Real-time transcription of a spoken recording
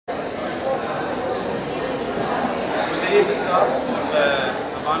shop for the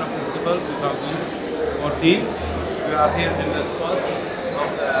Habano Festival 2014. We are here in the spot of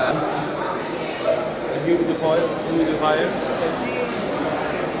the humidifier.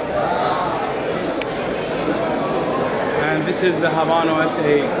 And this is the Habano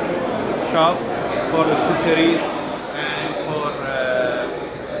SA shop for accessories and for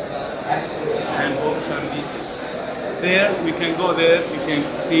and books and these things. There, we can go there, you can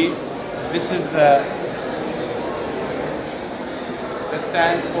see this is the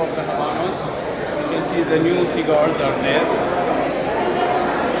stand for the Habanos. You can see the new cigars are there.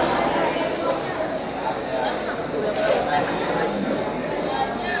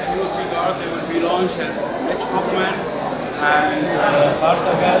 The new cigars, they will be launched at H. Hoffman and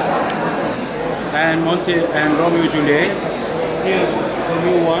Bartagas and Monte and Romeo Juliet. Here's the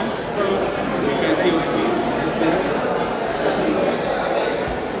new one. You can see with me.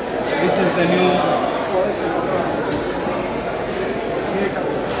 This is the new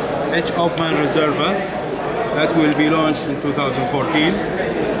H. Hoffman Reserva that will be launched in 2014.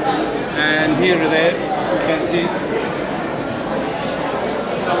 And here there you can see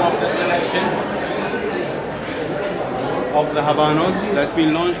some of the selection of the Habanos that we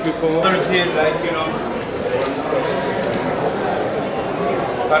launched before. There's here, like, you know,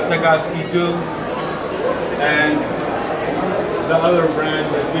 Bartagas E2 and the other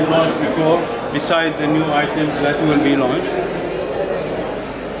brand that we launched before, beside the new items that will be launched.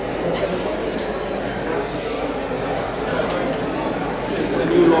 It's the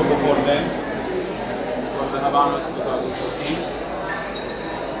new logo for them, for the Habanos 2014.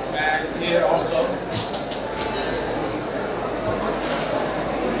 And here also,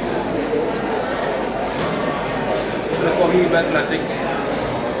 the Cohiba Classic,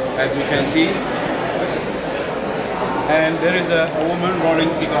 as you can see. And there is a woman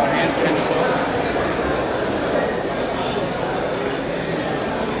rolling cigar here in the shop.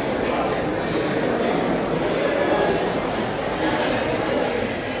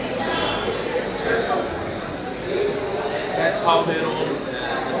 That's how they roll the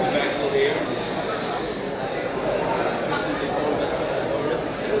tobacco here. This is the gold that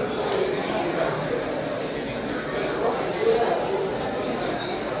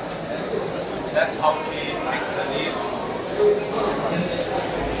that's how she picked the leaf.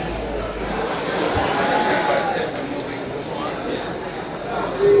 Step by step, removing this one.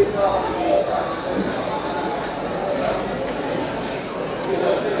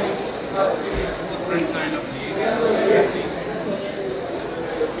 Different kind of leaves.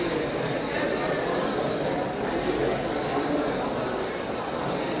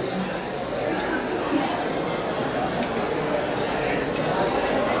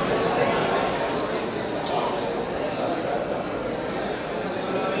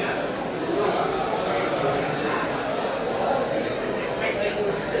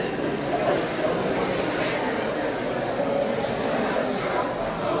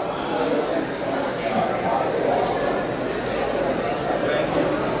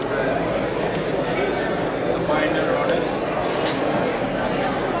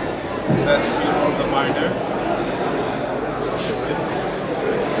 That's, you know, the binder.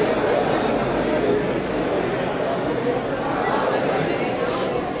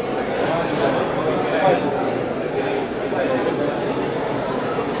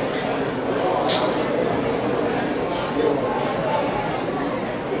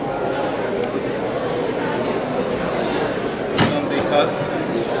 Then they cut.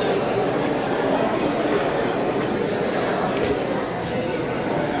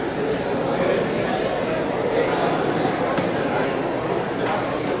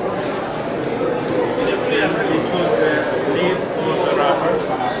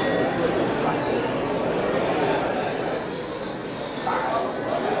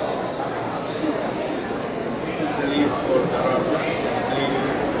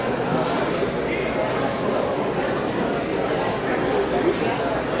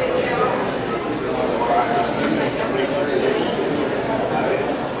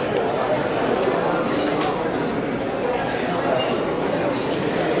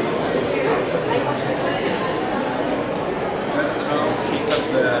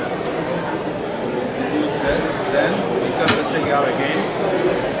 Then we cut the cigar again.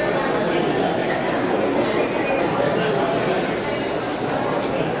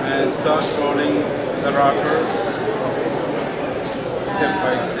 And start rolling the wrapper step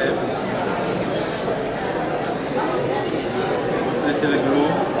by step. Little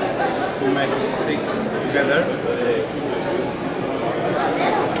glue to make it stick together.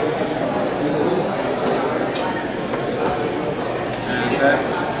 And that's,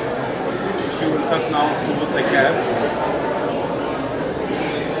 she will cut now to put the cap.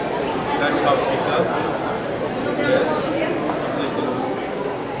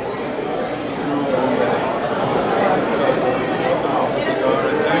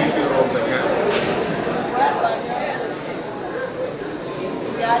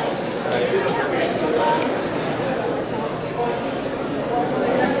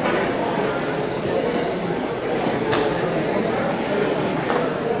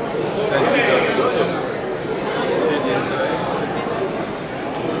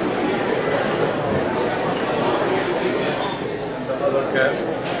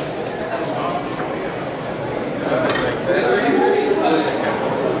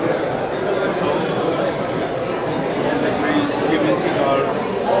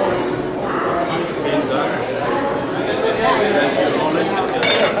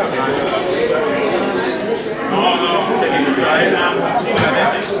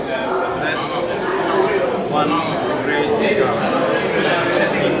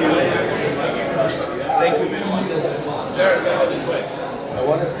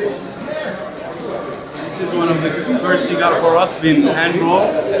 cigar for us been hand rolled,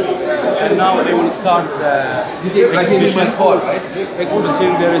 and now they will start the exhibition.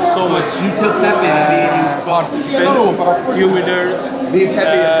 Exhibition. There is so much participants, humidors,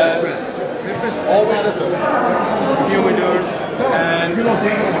 humidors, and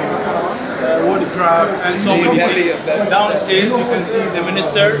woodcraft, and so many things. Downstairs, you can see the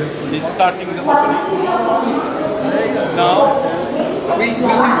minister is starting the opening now.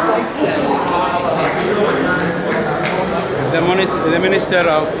 The Minister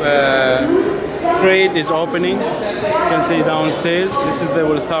of Trade is opening. You can see downstairs. This is they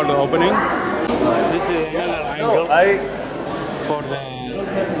will start the opening. This is another angle for the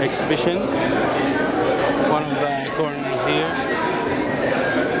exhibition. One of the corners here.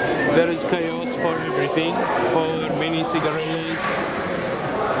 There is chaos for everything, for mini cigarillos,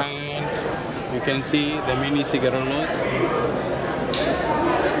 and you can see the mini cigarillos.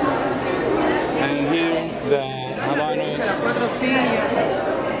 And here the Habanos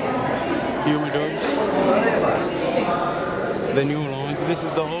humidors, the new launch. This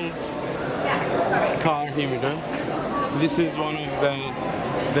is the old car humidor. This is one of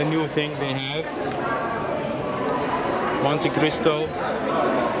the new thing they have. Monte Cristo,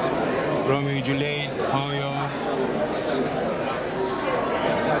 Romeo Juliet, Hoyo,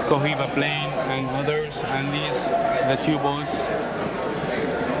 Cohiba Plain, and others, and these the tubos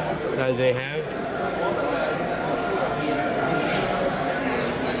that they have.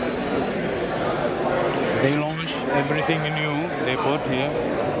 They launch everything new they put here.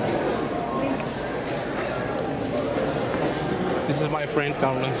 This is my friend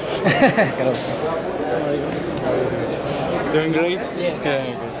Carlos. Hello. Doing great? Yes. Yeah,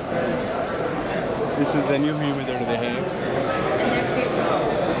 okay. This is the new humidor they have.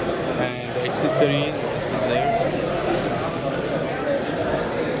 And the accessories is there.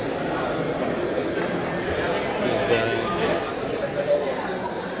 This is the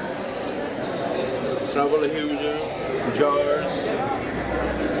travel humidor, jars,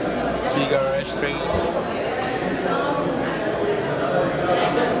 cigar ashtrays.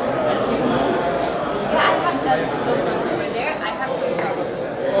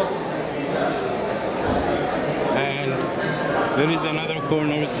 And there is another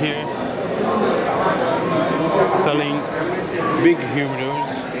corner here selling big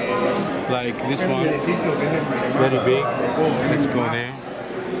humidors like this one, very big. Let's go there.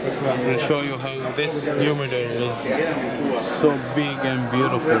 I'll show you how this humidor is so big and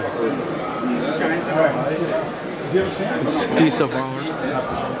beautiful. It's a piece of art.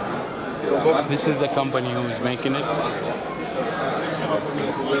 This is the company who is making it.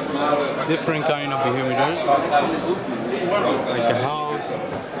 Different kind of humidors, like a house.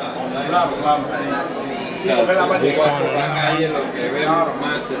 This one,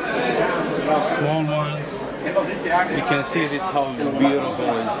 small ones. You can see this house is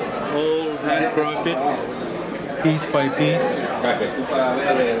beautiful. It's all handcrafted, piece by piece.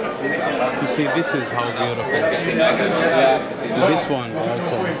 You see, this is how beautiful. This one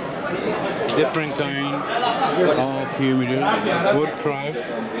also. Different kind of humidor, woodcraft,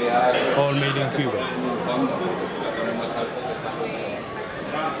 all made in Cuba.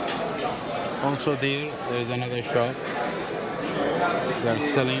 Also there's another shop. They're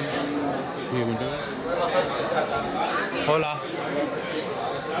selling humidors. Hola.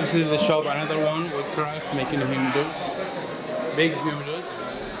 This is the shop, another one, woodcraft, making humidors. Big humidors.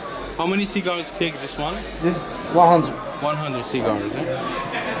 How many cigars take this one? It's 100. 100 cigars, eh?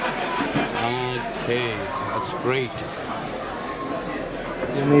 Okay, that's great.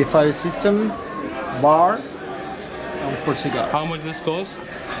 Humidifier system, bar, and 4 cigars. How much this cost?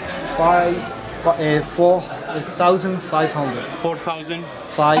 4,500. 4,000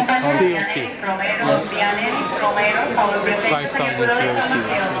 500. COC. Yes. 5,000 COC.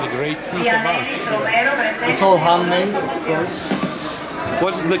 It's a great piece of art. It's all handmade, of course.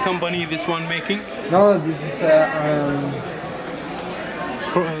 What is the company this one making? No, this is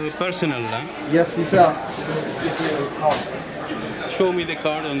Personal, huh? yes, it's a card. Show me the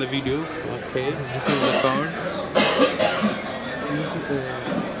card on the video. Okay, this is the card. This is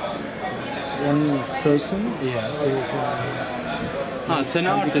one person. Yeah. It's It's an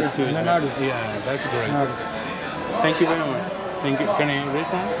artist too. an artist. Yeah, that's great. An artist. Thank you very much. Thank you. Can I read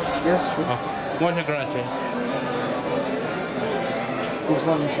that? Yes, sure. Oh. Muchas gracias. This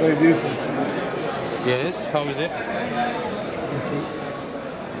one is very beautiful. Yes, how is it? You see?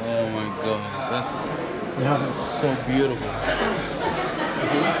 Oh my god, that's Yeah. so beautiful. You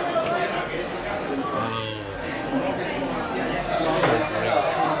see?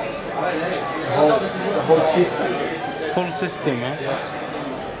 The whole system. Full system, huh?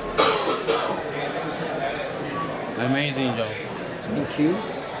 Amazing job. Thank you.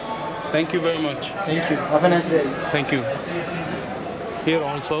 Thank you very much. Thank you. Have a nice day. Thank you. Here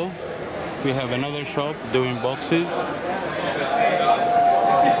also, we have another shop doing boxes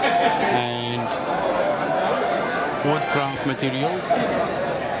and woodcraft materials.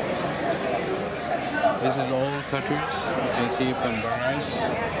 This is all cutters. You can see from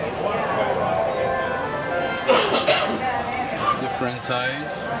brass. Different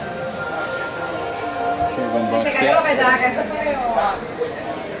size. Cuban boxes.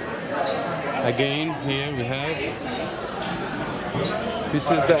 Again, here we have. This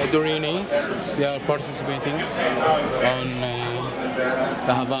is the Adorini. They are participating on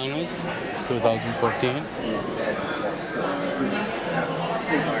the Habanos 2014.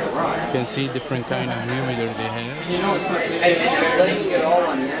 You can see different kind of humidor they have.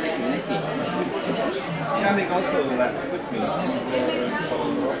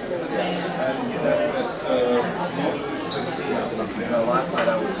 Last night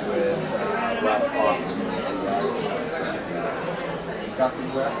I was with Rob Fox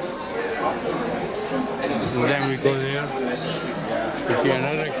and then we go there to see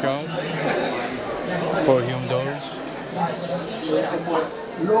another shop for humidors.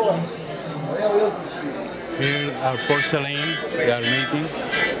 Here are porcelain they are making.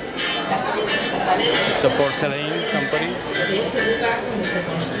 It's a porcelain company.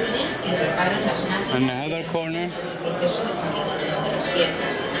 And the other corner,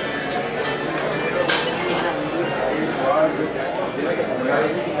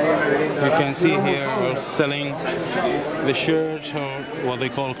 you can see here are selling the shirts or what they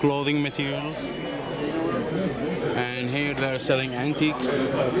call clothing materials. And here they're selling antiques,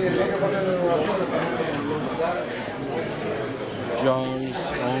 jars,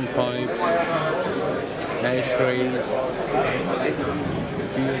 own pipes, ashtrays,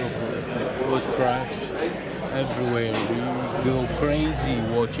 beautiful woodcraft everywhere. We go crazy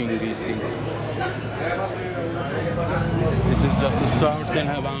watching these things. This is just a start in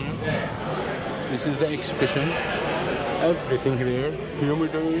Havana. This is the exhibition. Everything here,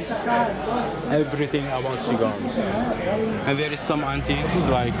 humidors, everything about cigars. And there is some antiques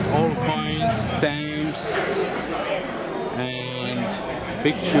like all coins, stamps, and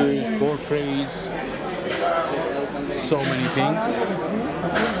pictures, portraits, so many things.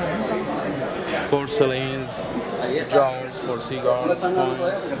 Porcelains, jars for cigars, coins.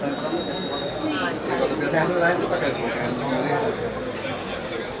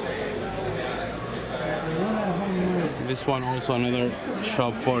 This one also another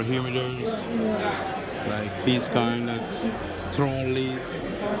shop for humidors, like these kind of trolleys,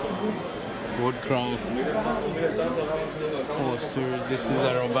 woodcraft, posters. This is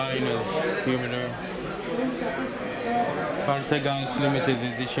a Habanos humidor, Cartagas limited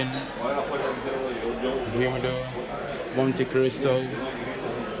edition humidor, Monte Cristo,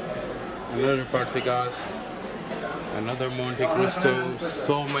 another Cartagas, another Monte Cristo.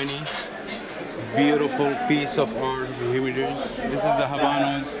 So many beautiful piece of art humidors. This is the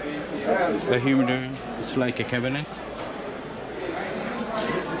Habanos, the humidor. It's like a cabinet.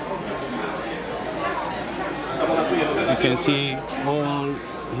 You can see all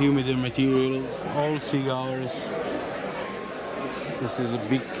humidor materials, all cigars. This is a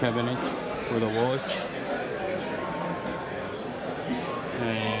big cabinet with a watch.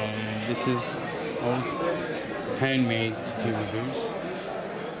 And this is all handmade humidors.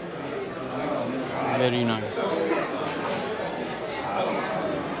 Very nice.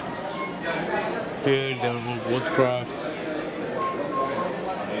 Here there are woodcrafts.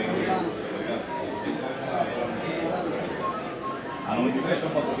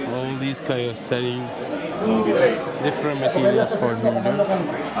 All these guys are selling different materials for humidor.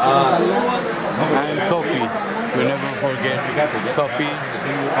 And coffee. We never forget coffee.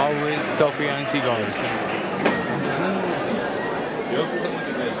 Always coffee and cigars.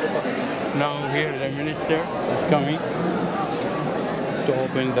 Now here the minister is coming to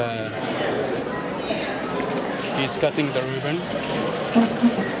open the, he's cutting the ribbon.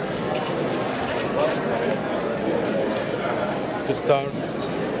 To start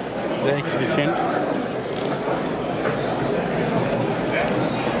the exhibition.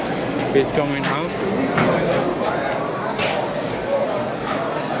 It's coming out.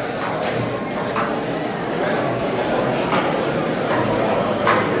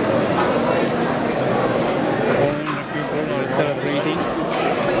 Celebrating.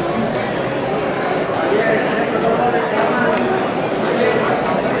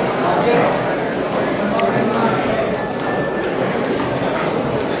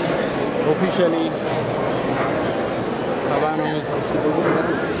 Officially, Habanos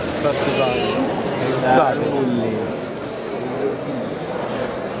Festival started.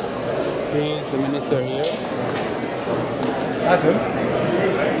 He's the minister here.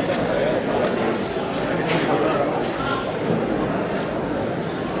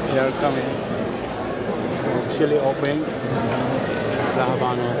 They are coming to actually open the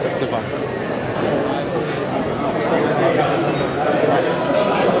Habanos festival.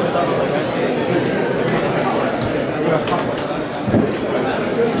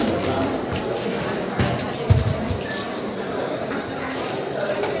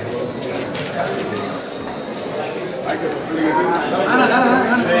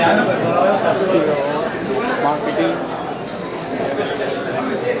 Marketing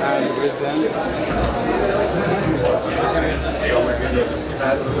and present.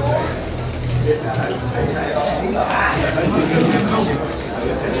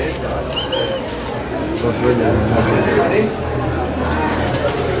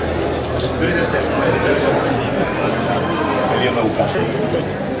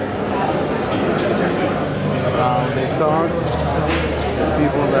 They start.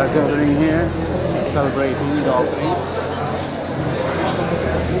 People are gathering here, celebrating the opening.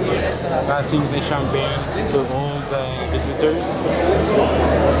 Passing the champagne to all the visitors.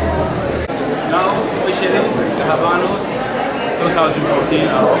 Now, officially, the Habanos 2014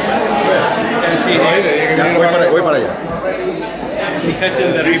 are open. You can see here. Voy para allá. We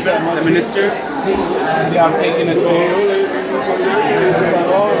cutting the ribbon, the minister. They are taking a tour.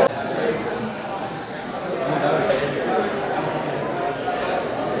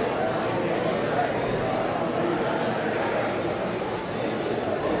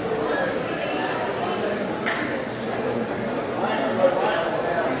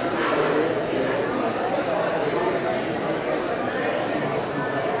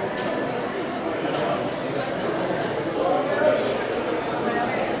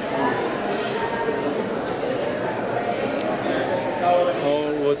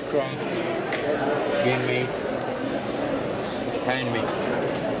 Woodcraft being made, handmade.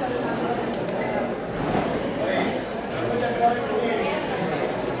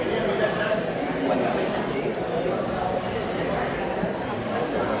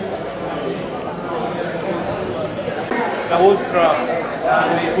 The woodcraft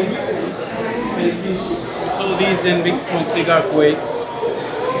making. So these in Big Smoke Cigar Kuwait,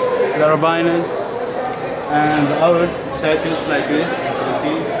 the Habanos and other statues like this.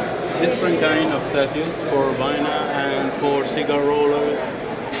 Different kind of statues for Habana and for cigar rollers,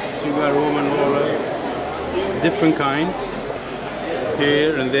 cigar woman roller, different kind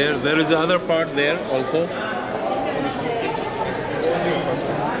here and there. There is the other part there also.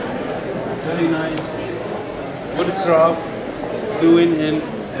 Very nice woodcraft doing in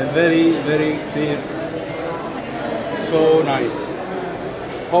a very clear. So nice.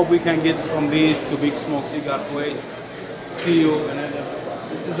 Hope we can get from these to Big Smoke Cigar Kuwait. See you another.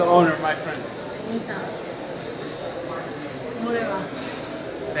 This is the owner, my friend.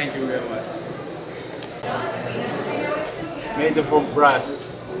 Thank you very much. Made from brass,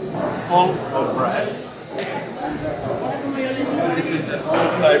 full of brass. This is an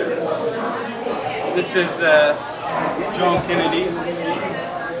old type. This is John Kennedy.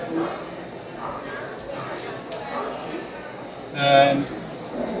 And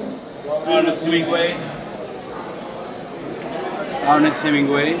Ernest Hemingway. Ernest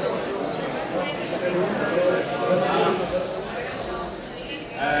Hemingway.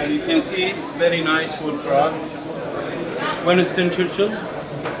 And you can see very nice woodcraft. Winston Churchill.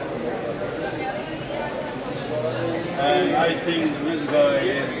 And I think this guy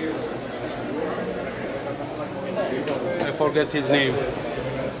is, I forget his name.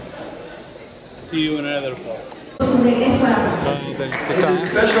 See you in another part. This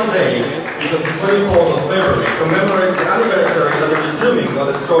special day, because the 24th of February, commemorates the anniversary of the resuming of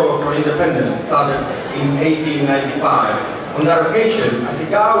the struggle for independence started in 1895. On that occasion, a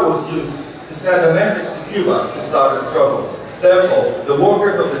cigar was used to send a message to Cuba to start a struggle. Therefore, the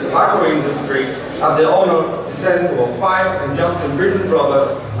workers of the tobacco industry have the honor to send to our 5 and just imprisoned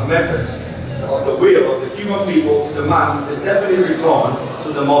brothers a message of the will of the Cuban people to demand the definite return to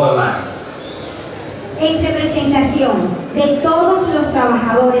the motherland. En representación de todos los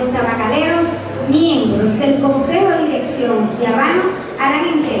trabajadores tabacaleros, miembros del Consejo de Dirección de Habanos harán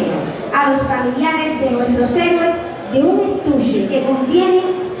entrega a los familiares de nuestros héroes de un estuche que contiene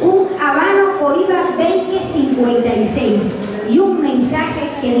un Habano Coriba 2056 y un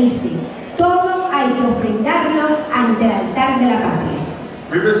mensaje que dice: todo hay que ofrendarlo ante el altar de la patria.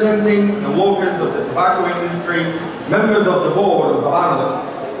 Representing the workers of the tobacco industry, members of the board of Habanos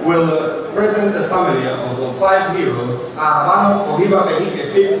will present the family of the 5 heroes, a Habano Coriba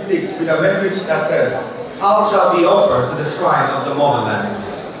 56, with a message that says, "All shall be offered to the shrine of the motherland."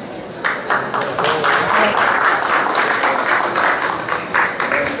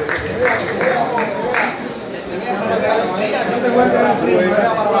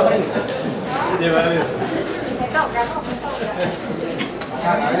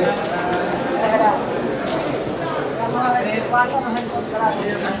 Vamos a ver cuándo nos encontramos.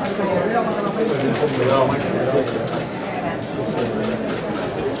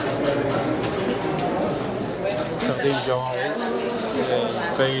 تقديم جوائز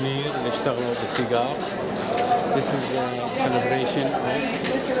للبايونير اللي اشتغلوا بالسيجار. This is a celebration of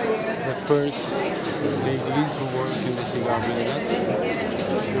the first ladies who work in the cigar business,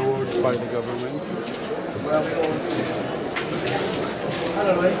 awards by the government.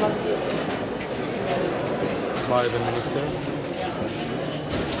 By the minister.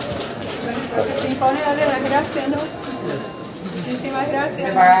 Impone darle las gracias, ¿no? Muchísimas gracias.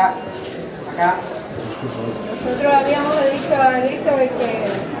 Nosotros habíamos dicho a Elizabeth que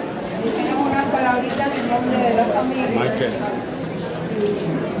tenemos unas palabritas en nombre de los amigos. Michael.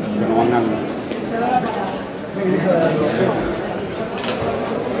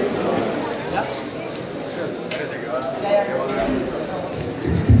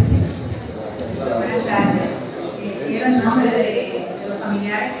 Buenas tardes. Quiero en nombre de los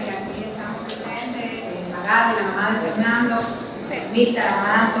familiares que aquí estamos presentes, Magali, la mamá de Fernando, Mirta, la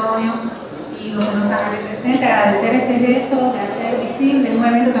mamá de Antonio, y los que no están aquí presentes, agradecer este gesto de hacer visible un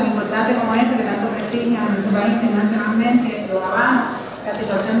evento tan importante como este que tanto prestigia a nuestro país internacionalmente, los Habanos, la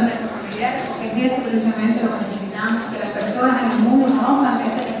situación de nuestros familiares, porque es eso precisamente lo que necesitamos, que las personas en el mundo conozcan de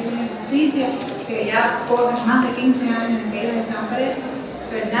esta terrible injusticia, que ya por más de 15 años en que ellos están presos.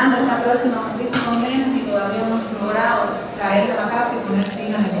 Fernando está próximo a cumplir su condena y todavía no hemos logrado traerlo a casa y poner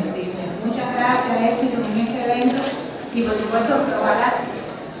fin a la injusticia. Muchas gracias, éxito en este evento y por supuesto que ojalá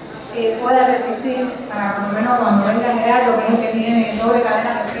pueda resistir para por lo menos cuando venga Gerardo, que es el que tiene doble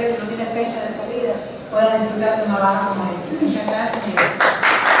cadena de preso, no tiene fecha de salida, pueda disfrutar de una baja como esta. Muchas gracias y éxito.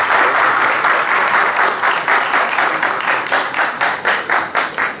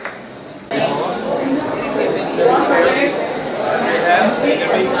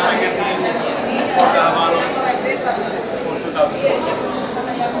 Every magazine for the Habanos for 2000.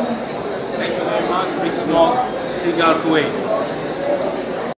 Thank you very much. Big Smoke, Cigar Kuwait.